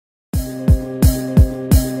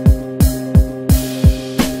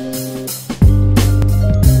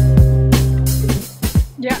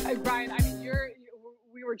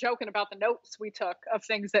joking about the notes we took of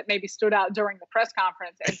things that maybe stood out during the press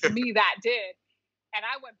conference. And to me, that did. And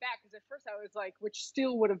I went back because at first I was like, which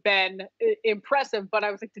still would have been impressive, but I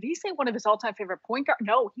was like, did he say one of his all-time favorite point guard?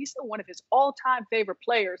 No, he said one of his all-time favorite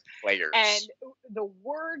players. And the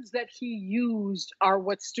words that he used are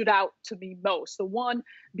what stood out to me most. The one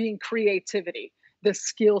being creativity, the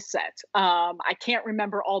skill set. I can't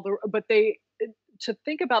remember but to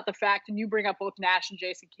think about the fact, and you bring up both Nash and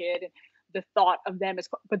Jason Kidd, and the thought of them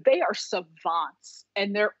but they are savants,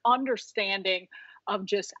 and their understanding of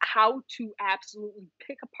just how to absolutely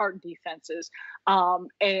pick apart defenses, and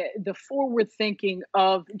the forward thinking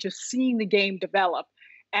of just seeing the game develop.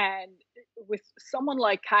 And with someone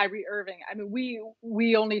like Kyrie Irving, I mean,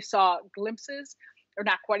 we only saw glimpses, or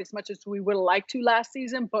not quite as much as we would have liked to last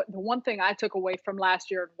season. But the one thing I took away from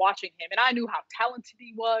last year and watching him, and I knew how talented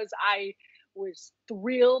he was, I was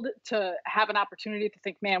thrilled to have an opportunity to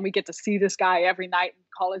think, man, we get to see this guy every night in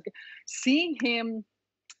college. Seeing him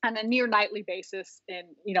on a near nightly basis, and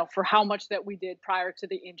for how much that we did prior to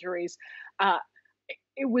the injuries,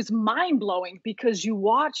 it was mind-blowing, because you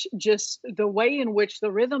watch just the way in which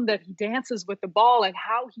the rhythm that he dances with the ball, and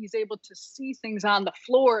how he's able to see things on the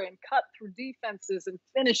floor and cut through defenses and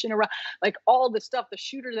finish in around, like all the stuff, the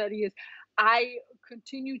shooter that he is. I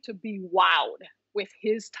continue to be wowed with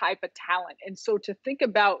his type of talent. And so to think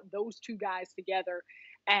about those two guys together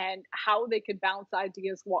and how they could bounce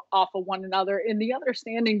ideas off of one another, and the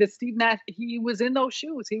understanding that Steve Nash, he was in those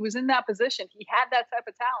shoes. He was in that position. He had that type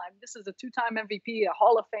of talent. This is a two-time MVP, a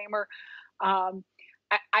Hall of Famer.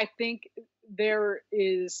 I think there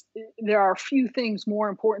are a few things more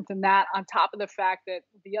important than that, on top of the fact that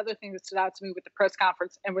the other thing that stood out to me with the press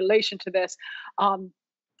conference in relation to this,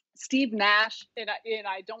 Steve Nash, and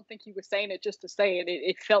I don't think he was saying it just to say it.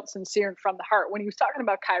 It felt sincere and from the heart. When he was talking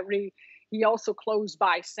about Kyrie, he also closed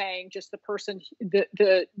by saying just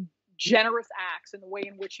the generous acts and the way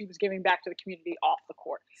in which he was giving back to the community off the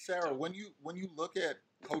court. Sarah, when you look at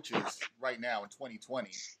coaches right now in 2020,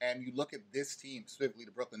 and you look at this team, specifically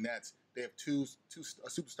the Brooklyn Nets, they have a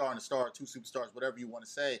superstar and a star, two superstars, whatever you want to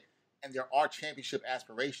say, and there are championship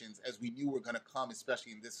aspirations, as we knew were going to come,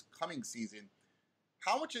 especially in this coming season.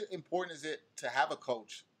 How much important is it to have a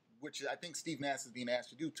coach, which I think Steve Nash is being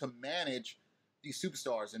asked to do, to manage these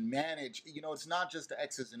superstars and manage, it's not just the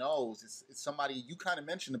X's and O's. It's somebody, you kind of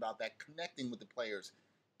mentioned about that, connecting with the players.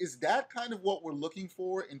 Is that kind of what we're looking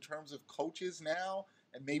for in terms of coaches now?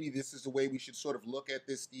 And maybe this is the way we should sort of look at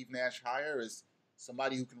this Steve Nash hire, as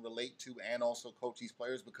somebody who can relate to and also coach these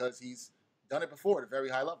players, because he's done it before at a very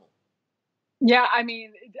high level. Yeah, I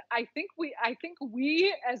mean, I think we,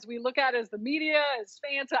 as we look at it as the media, as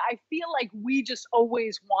fans, I feel like we just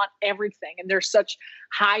always want everything. And there's such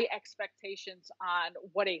high expectations on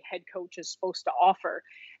what a head coach is supposed to offer.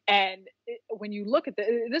 And when you look at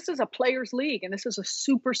this is a players' league, and this is a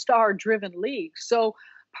superstar-driven league. So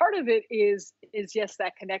part of it is yes,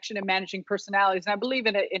 that connection and managing personalities. And I believe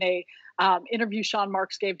in a interview Sean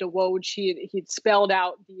Marks gave to Woj, he'd spelled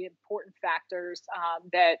out the important factors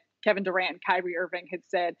that Kevin Durant and Kyrie Irving had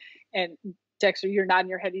said. And Dexter, you're nodding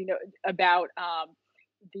your head, about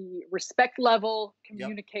the respect level,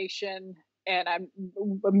 communication, and I'm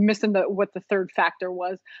missing what the third factor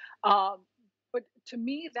was. But to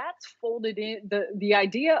me, that's folded in the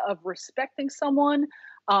idea of respecting someone,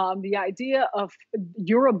 the idea of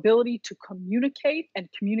your ability to communicate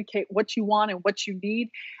what you want and what you need.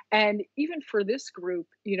 And even for this group,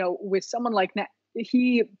 with someone like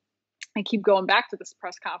I keep going back to this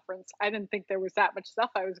press conference. I didn't think there was that much stuff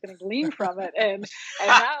I was going to glean from it, and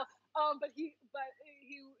now, but he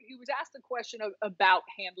was asked a question about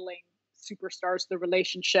handling superstars, the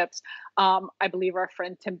relationships. I believe our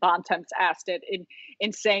friend Tim Bontemps asked it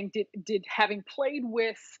in saying, did having played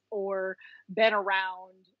with or been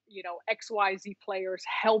around, XYZ players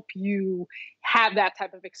help you have that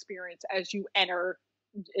type of experience as you enter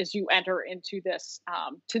into this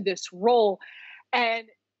role? And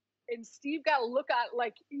Steve got a look at,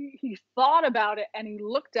 like, he thought about it and he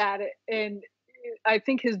looked at it, and I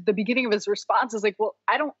think the beginning of his response is like, well,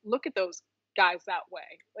 I don't look at those guys that way.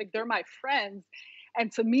 Like, they're my friends.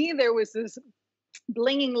 And to me, there was this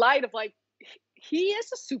blinging light of like, he is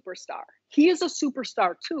a superstar. He is a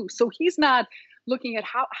superstar too. So he's not looking at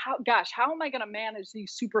how am I going to manage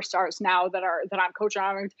these superstars now that I'm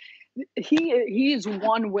coaching? He is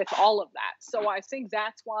one with all of that. So I think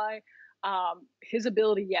that's why his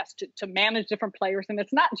ability, yes, to manage different players. And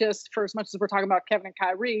it's not just, for as much as we're talking about Kevin and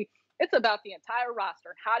Kyrie, it's about the entire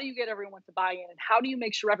roster. How do you get everyone to buy in? And how do you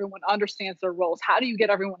make sure everyone understands their roles? How do you get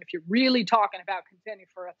everyone, if you're really talking about contending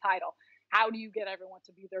for a title, how do you get everyone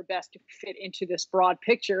to be their best to fit into this broad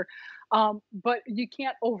picture? But you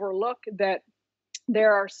can't overlook that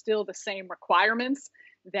there are still the same requirements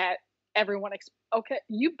that everyone okay,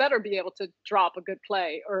 you better be able to drop a good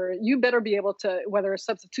play, or you better be able to, whether it's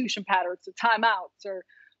substitution patterns, the timeouts, or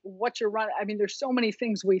what you're running. I mean, there's so many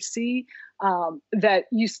things we see that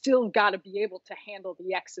you still got to be able to handle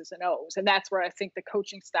the X's and O's. And that's where I think the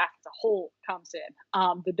coaching staff as a whole comes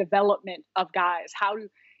in. The development of guys, how to,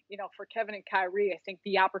 for Kevin and Kyrie, I think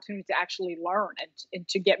the opportunity to actually learn and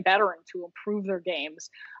to get better and to improve their games.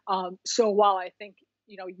 So while I think,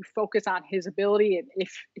 you focus on his ability and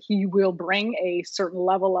if he will bring a certain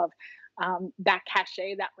level of that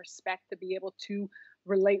cachet, that respect to be able to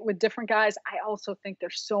relate with different guys, I also think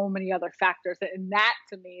there's so many other factors. And that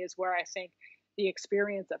to me is where I think the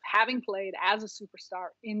experience of having played as a superstar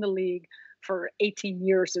in the league for 18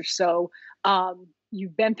 years or so,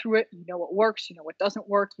 you've been through it, you know what works, you know what doesn't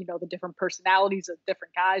work, you know the different personalities of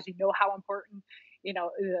different guys, you know how important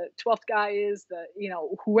the 12th guy is,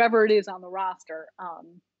 whoever it is on the roster.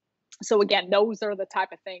 So again, those are the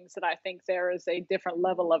type of things that I think there is a different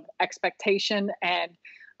level of expectation and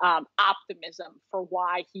optimism for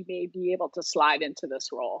why he may be able to slide into this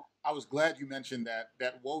role. I was glad you mentioned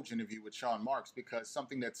that Woj interview with Sean Marks, because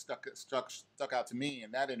something that stuck out to me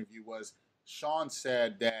in that interview was Sean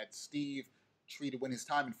said that Steve treated, when his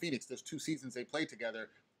time in Phoenix, those 2 seasons they played together,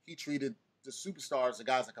 he treated the superstars, the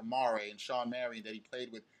guys like Amare and Sean Marion that he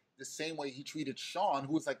played with, the same way he treated Sean,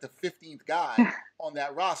 who was like the 15th guy on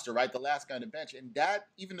that roster, right? The last guy on the bench. And that,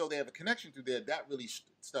 even though they have a connection through there, that really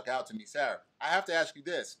stuck out to me. Sarah, I have to ask you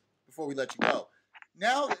this before we let you go.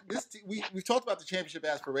 Now, we've talked about the championship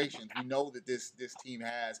aspirations. We know that this team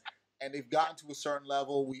has, and they've gotten to a certain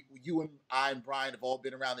level. You and I and Bryan have all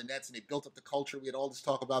been around the Nets, and they built up the culture. We had all this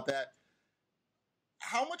talk about that.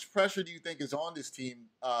 How much pressure do you think is on this team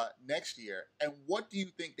next year, and what do you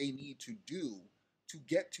think they need to do to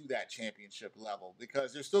get to that championship level?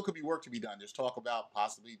 Because there still could be work to be done. There's talk about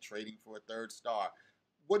possibly trading for a 3rd star.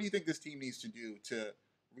 What do you think this team needs to do to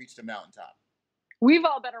reach the mountaintop? We've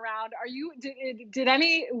all been around. Did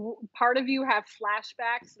any part of you have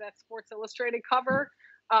flashbacks to that Sports Illustrated cover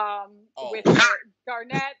with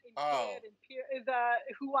Garnett and Kidd and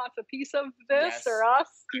Who Wants a Piece of This or Us?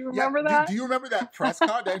 Do you remember that? Do you remember that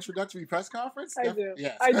that introductory press conference? I do.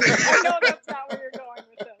 Yes. I do. I know that's not where you're going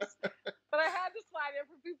with this, but I had to slide in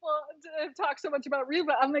for people to talk so much about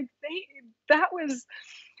Reba. I'm like, that was.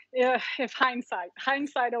 Yeah, if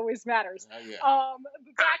hindsight always matters. Back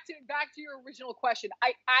to your original question.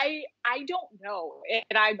 I don't know,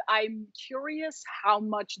 and I'm curious how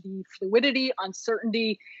much the fluidity,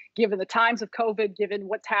 uncertainty, given the times of COVID, given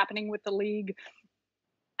what's happening with the league,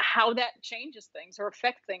 how that changes things or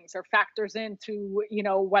affects things or factors into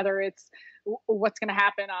whether it's what's going to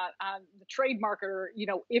happen on the trade market, or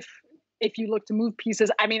if you look to move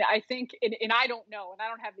pieces. I mean, I think, and I don't know, and I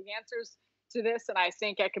don't have the answers to this, and I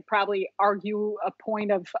think I could probably argue a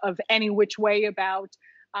point of any which way about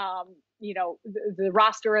the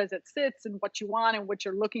roster as it sits and what you want and what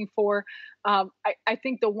you're looking for. I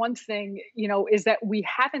think the one thing is that we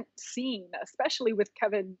haven't seen, especially with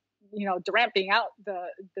Kevin Durant being out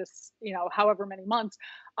this however many months,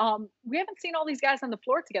 we haven't seen all these guys on the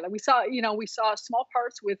floor together. We saw small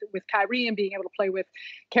parts with Kyrie and being able to play with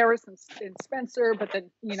Karras and Spencer, but then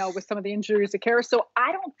with some of the injuries to Karras. So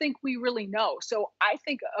I don't think we really know. So I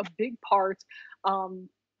think a big part,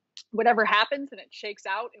 whatever happens and it shakes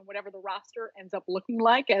out and whatever the roster ends up looking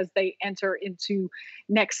like as they enter into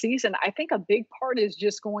next season, I think a big part is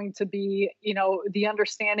just going to be, the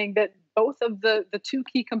understanding that both of the 2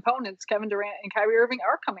 key components, Kevin Durant and Kyrie Irving,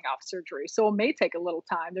 are coming off surgery. So it may take a little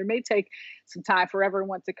time. There may take some time for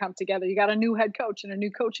everyone to come together. You got a new head coach and a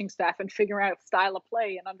new coaching staff and figuring out style of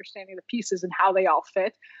play and understanding the pieces and how they all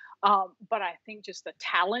fit. But I think just the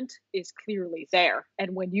talent is clearly there.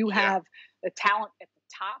 And when you have the talent at the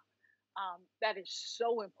top, that is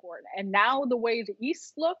so important. And now the way the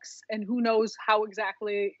East looks, and who knows how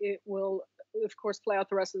exactly it will, of course, play out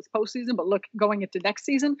the rest of this postseason, but going into next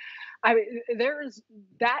season,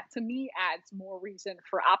 that to me adds more reason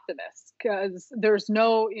for optimists, because there's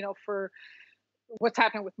no, for what's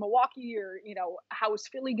happening with Milwaukee, or, how is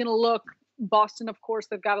Philly going to look? Boston, of course,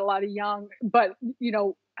 they've got a lot of young, but,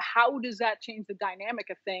 how does that change the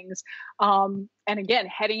dynamic of things? And again,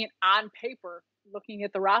 heading it on paper, looking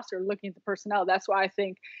at the roster, looking at the personnel. That's why I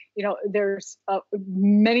think, there's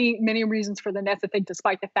many, many reasons for the Nets. I think,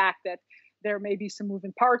 despite the fact that there may be some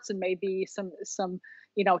moving parts and maybe some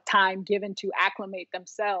time given to acclimate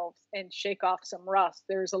themselves and shake off some rust,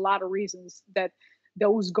 there's a lot of reasons that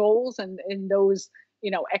those goals and those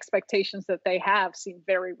expectations that they have seem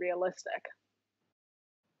very realistic.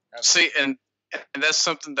 See, and that's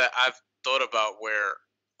something that I've thought about, where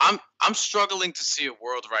I'm struggling to see a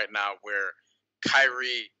world right now where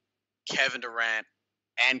Kyrie, Kevin Durant,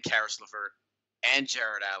 and Karis LeVert, and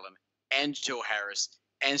Jared Allen, and Joe Harris,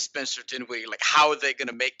 and Spencer Dinwiddie, like, how are they going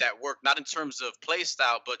to make that work? Not in terms of play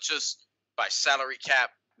style, but just by salary cap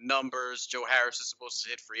numbers. Joe Harris is supposed to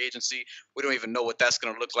hit free agency. We don't even know what that's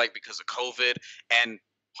going to look like because of COVID and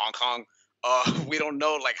Hong Kong. We don't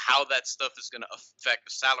know like how that stuff is going to affect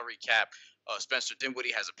the salary cap. Spencer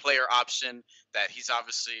Dinwiddie has a player option that he's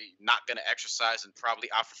obviously not going to exercise and probably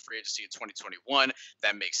offer free agency in 2021.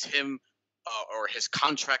 That makes him or his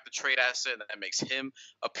contract a trade asset. That makes him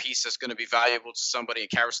a piece that's going to be valuable to somebody. And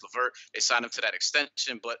Karis LeVert, they signed him to that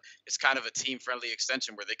extension, but it's kind of a team-friendly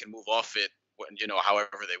extension where they can move off it,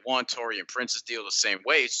 however they want. Torrey and Prince's deal the same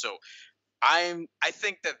way. So I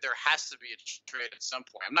think that there has to be a trade at some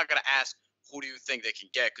point. I'm not going to ask who do you think they can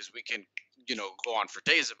get, because we can, go on for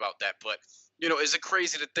days about that. But, is it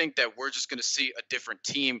crazy to think that we're just going to see a different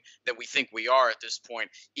team than we think we are at this point,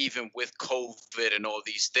 even with COVID and all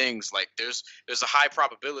these things? Like there's a high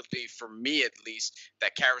probability, for me at least,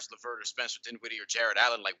 that Karis LeVert or Spencer Dinwiddie or Jared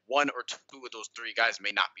Allen, like one or two of those three guys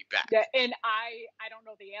may not be back. Yeah, and I don't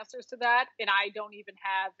know the answers to that, and I don't even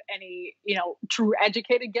have any, true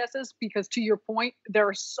educated guesses, because to your point, there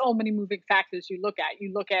are so many moving factors you look at.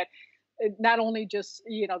 You look at not only just,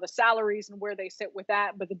 the salaries and where they sit with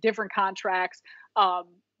that, but the different contracts.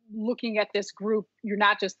 Looking at this group, you're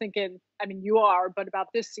not just thinking, I mean, you are, but about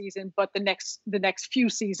this season, but the next few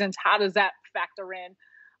seasons, how does that factor in?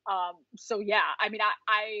 So yeah, I mean,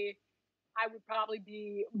 I would probably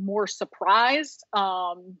be more surprised.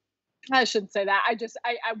 I shouldn't say that.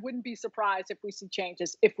 I wouldn't be surprised if we see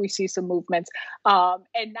changes, if we see some movements,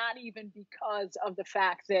 and not even because of the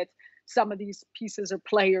fact that some of these pieces or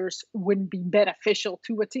players wouldn't be beneficial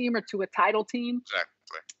to a team or to a title team.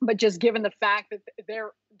 Exactly. But just given the fact that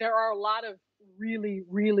there are a lot of really,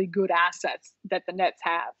 really good assets that the Nets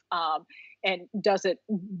have. And does it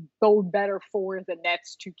bode better for the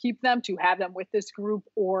Nets to keep them, to have them with this group,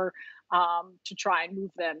 or to try and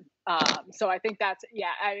move them? So I think that's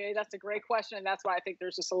a great question. And that's why I think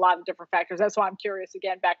there's just a lot of different factors. That's why I'm curious,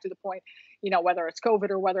 again, back to the point, whether it's COVID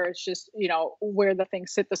or whether it's just, where the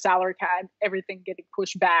things sit, the salary cap, everything getting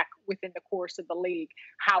pushed back within the course of the league,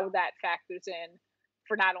 how that factors in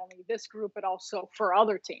for not only this group, but also for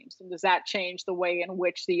other teams. And does that change the way in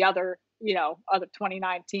which the other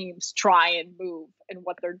 29 teams try and move and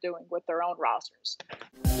what they're doing with their own rosters?